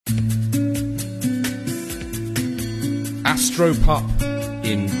Astropup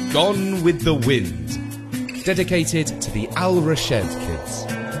in Gone with the Wind, dedicated to the Al Rashed kids.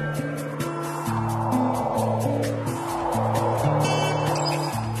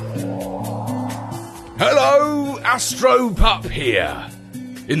 Hello, Astropup here.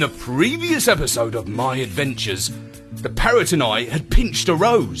 In the previous episode of my adventures, the parrot and I had pinched a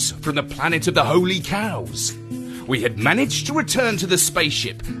rose from the planet of the Holy Cows. We had managed to return to the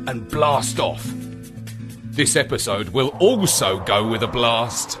spaceship and blast off. This episode will also go with a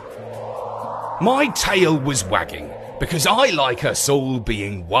blast. My tail was wagging because I like us all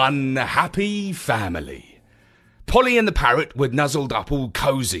being one happy family. Polly and the parrot were nuzzled up all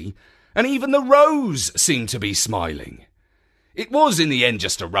cosy, and even the rose seemed to be smiling. It was in the end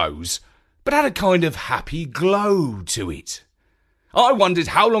just a rose, but had a kind of happy glow to it. I wondered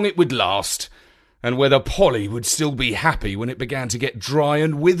how long it would last, and whether Polly would still be happy when it began to get dry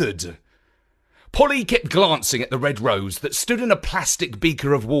and withered. Polly kept glancing at the red rose that stood in a plastic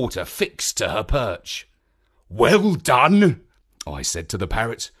beaker of water fixed to her perch. "Well done," I said to the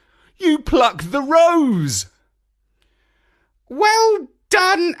parrot. "You plucked the rose." "Well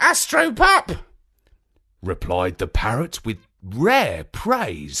done, Astropup," replied the parrot with rare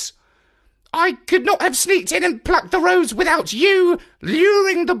praise. "I could not have sneaked in and plucked the rose without you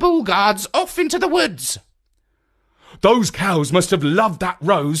luring the bull guards off into the woods." "Those cows must have loved that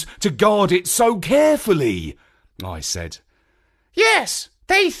rose to guard it so carefully," I said. "Yes,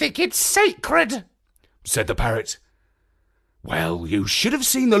 they think it's sacred," said the parrot. Well, you should have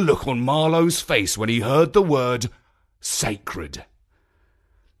seen the look on Marlowe's face when he heard the word sacred.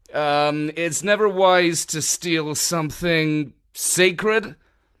 It's never wise to steal something sacred,"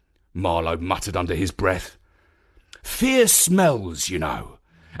 Marlowe muttered under his breath. "Fear smells, you know,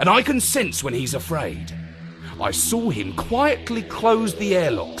 and I can sense when he's afraid." I saw him quietly close the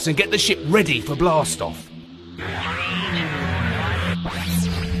airlocks and get the ship ready for blast-off.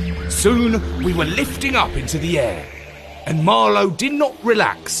 Soon we were lifting up into the air, and Marlowe did not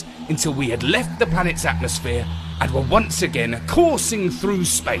relax until we had left the planet's atmosphere and were once again coursing through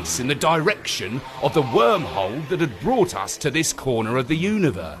space in the direction of the wormhole that had brought us to this corner of the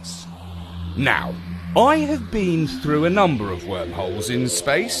universe. Now, I have been through a number of wormholes in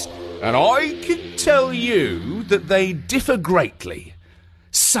space, and I can tell you that they differ greatly.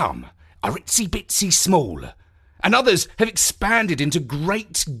 Some are itsy-bitsy small, and others have expanded into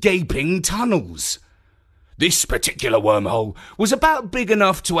great gaping tunnels. This particular wormhole was about big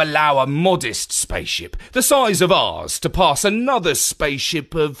enough to allow a modest spaceship, the size of ours, to pass another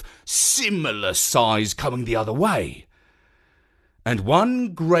spaceship of similar size coming the other way. And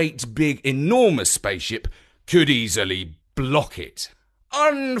one great big enormous spaceship could easily block it.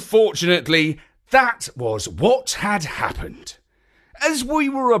 Unfortunately, that was what had happened. As we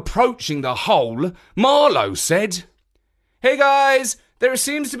were approaching the hole, Marlowe said, "Hey guys, there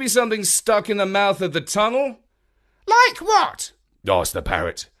seems to be something stuck in the mouth of the tunnel." "Like what?" asked the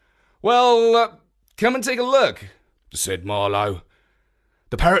parrot. "Well, come and take a look," said Marlowe.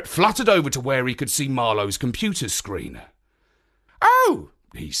 The parrot fluttered over to where he could see Marlowe's computer screen. "Oh,"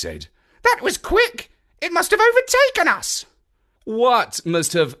 he said. "That was quick. It must have overtaken us." "What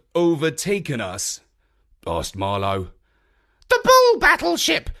must have overtaken us?" asked Marlowe. "The bull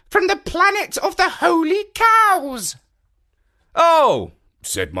battleship from the planet of the Holy Cows." "Oh,"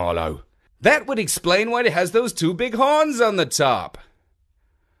 said Marlowe. "That would explain why it has those two big horns on the top."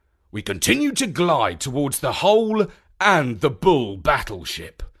 We continued to glide towards the hole and the bull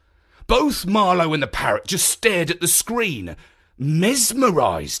battleship. Both Marlowe and the parrot just stared at the screen,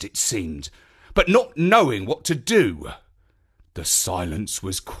 mesmerised it seemed, but not knowing what to do. The silence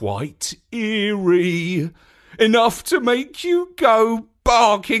was quite eerie, enough to make you go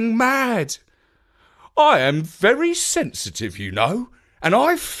barking mad. I am very sensitive, you know, and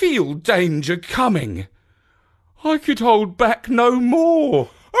I feel danger coming. I could hold back no more.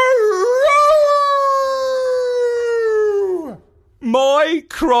 My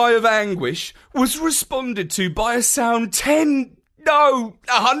cry of anguish was responded to by a sound 10, no,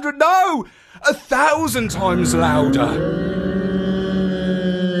 100, no, 1,000 times louder.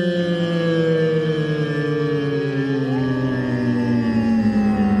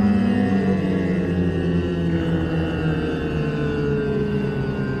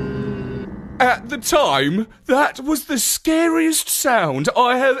 At the time, that was the scariest sound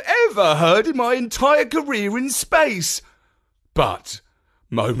I have ever heard in my entire career in space. But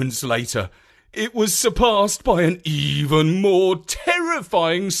moments later, it was surpassed by an even more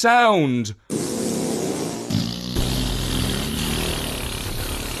terrifying sound.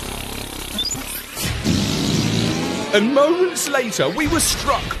 And moments later, we were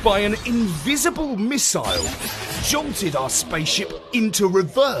struck by an invisible missile, jolted our spaceship into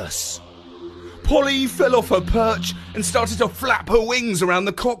reverse. Polly fell off her perch and started to flap her wings around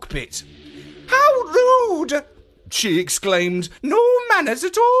the cockpit. How rude! She exclaimed. No manners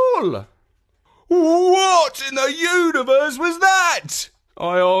at all! What in the universe was that?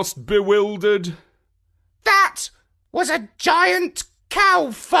 I asked, bewildered. That was a giant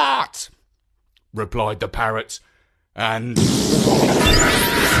cow fart, replied the parrot, and...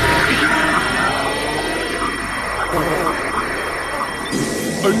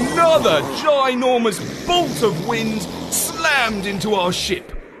 another ginormous bolt of wind slammed into our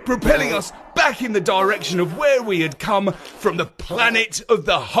ship, propelling us back in the direction of where we had come from the planet of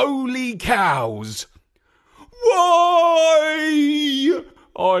the Holy Cows. Why?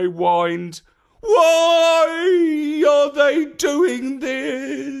 I whined. Why are they doing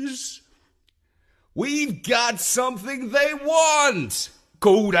this? We've got something they want,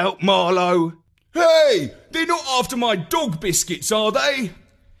 called out Marlowe. Hey, they're not after my dog biscuits, are they?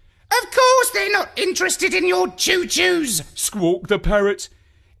 Of course they're not interested in your choo-choos, squawked the parrot.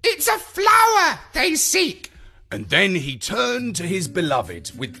 It's a flower they seek. And then he turned to his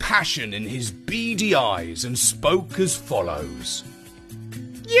beloved with passion in his beady eyes and spoke as follows.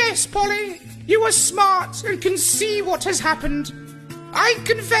 Yes, Polly, you are smart and can see what has happened. I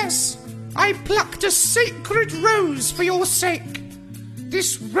confess, I plucked a sacred rose for your sake.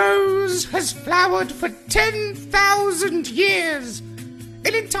 This rose has flowered for 10,000 years.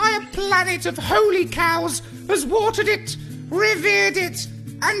 An entire planet of holy cows has watered it, revered it,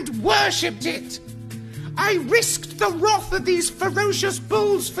 and worshipped it. I risked the wrath of these ferocious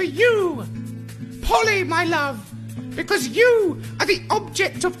bulls for you, Polly, my love, because you are the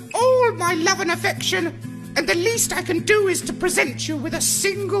object of all my love and affection, and the least I can do is to present you with a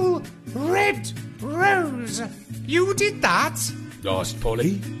single red rose. You did that? Asked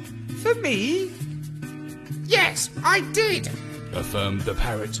Polly. For me? Yes, I did, affirmed the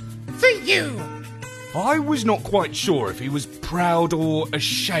parrot. For you. I was not quite sure if he was proud or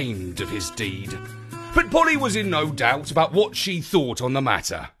ashamed of his deed, but Polly was in no doubt about what she thought on the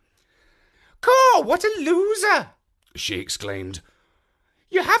matter. Caw, what a loser, she exclaimed.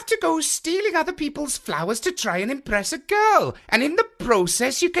 You have to go stealing other people's flowers to try and impress a girl, and in the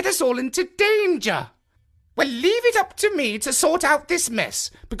process you get us all into danger. Well, leave it up to me to sort out this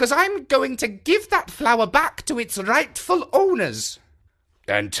mess, because I'm going to give that flower back to its rightful owners.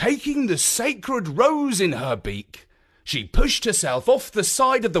 And taking the sacred rose in her beak, she pushed herself off the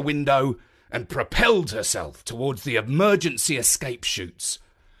side of the window and propelled herself towards the emergency escape chutes.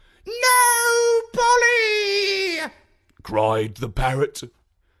 No, Polly! cried the parrot.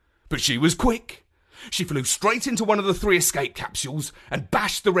 But she was quick. She flew straight into one of the 3 escape capsules and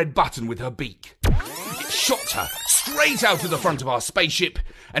bashed the red button with her beak. It shot her straight out of the front of our spaceship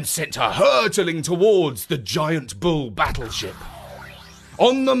and sent her hurtling towards the giant bull battleship.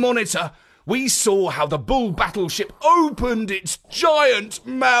 On the monitor, we saw how the bull battleship opened its giant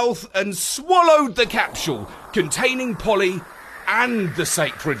mouth and swallowed the capsule containing Polly and the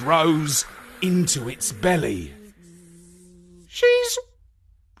sacred rose into its belly. She's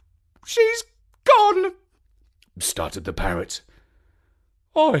gone, stuttered the parrot.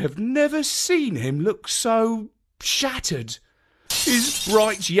 I have never seen him look so shattered. His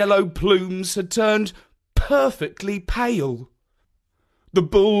bright yellow plumes had turned perfectly pale. The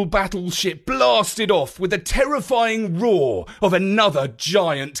bull battleship blasted off with a terrifying roar of another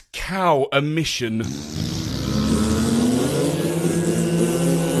giant cow emission.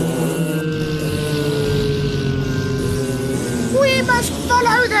 We must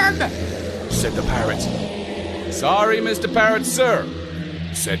follow them, said the parrot. Sorry, Mr. Parrot, sir,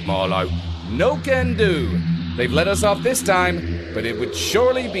 said Marlowe. No can do. They've let us off this time, but it would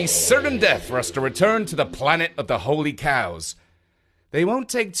surely be certain death for us to return to the planet of the Holy Cows. They won't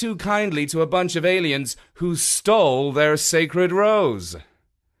take too kindly to a bunch of aliens who stole their sacred rose.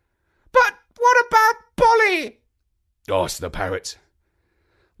 But what about Polly? asked the parrot.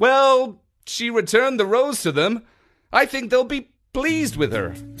 Well, she returned the rose to them. I think they'll be pleased with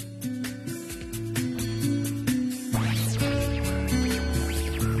her.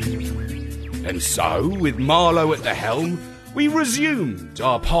 And so, with Marlowe at the helm, we resumed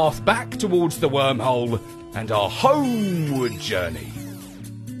our path back towards the wormhole and our homeward journey.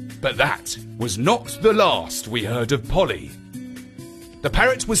 But that was not the last we heard of Polly. The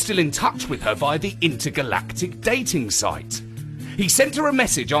parrot was still in touch with her via the intergalactic dating site. He sent her a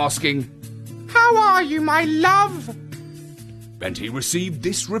message asking, How are you, my love? And he received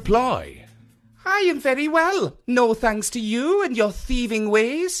this reply. I am very well, no thanks to you and your thieving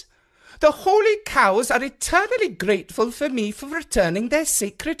ways. The holy cows are eternally grateful for me for returning their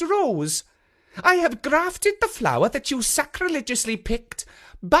sacred rose. I have grafted the flower that you sacrilegiously picked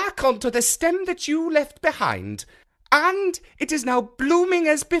back onto the stem that you left behind, and it is now blooming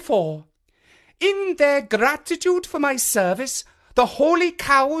as before. In their gratitude for my service, the holy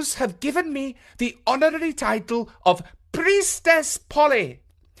cows have given me the honorary title of Priestess Polly.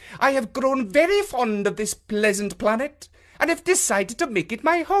 I have grown very fond of this pleasant planet and have decided to make it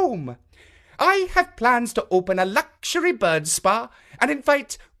my home. I have plans to open a luxury bird spa and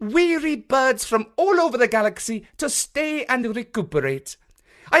invite weary birds from all over the galaxy to stay and recuperate.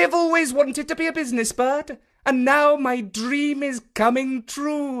 I have always wanted to be a business bird, and now my dream is coming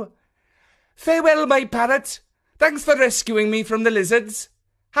true. Farewell, my parrot. Thanks for rescuing me from the lizards.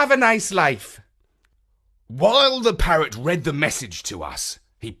 Have a nice life. While the parrot read the message to us,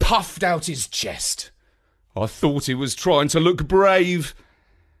 he puffed out his chest. I thought he was trying to look brave.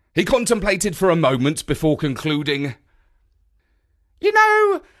 He contemplated for a moment before concluding, You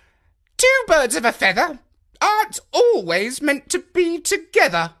know, two birds of a feather aren't always meant to be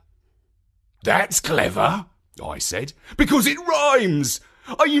together. That's clever, I said, because it rhymes.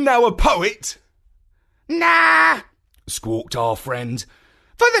 Are you now a poet? Nah, Squawked our friend.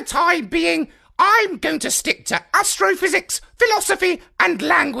 for the time being, I'm going to stick to astrophysics, philosophy, and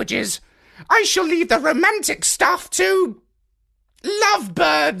languages. I shall leave the romantic stuff to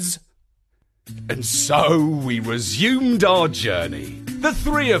lovebirds. And so we resumed our journey, the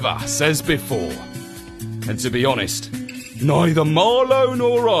three of us as before. And to be honest, neither Marlowe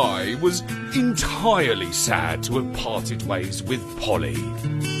nor I was entirely sad to have parted ways with Polly.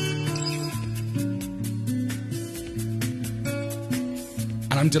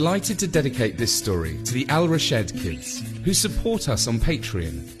 And I'm delighted to dedicate this story to the Al Rashed kids who support us on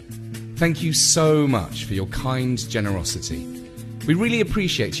Patreon. Thank you so much for your kind generosity. We really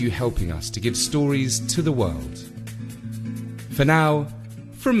appreciate you helping us to give stories to the world. For now,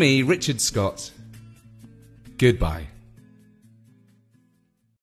 from me, Richard Scott, goodbye.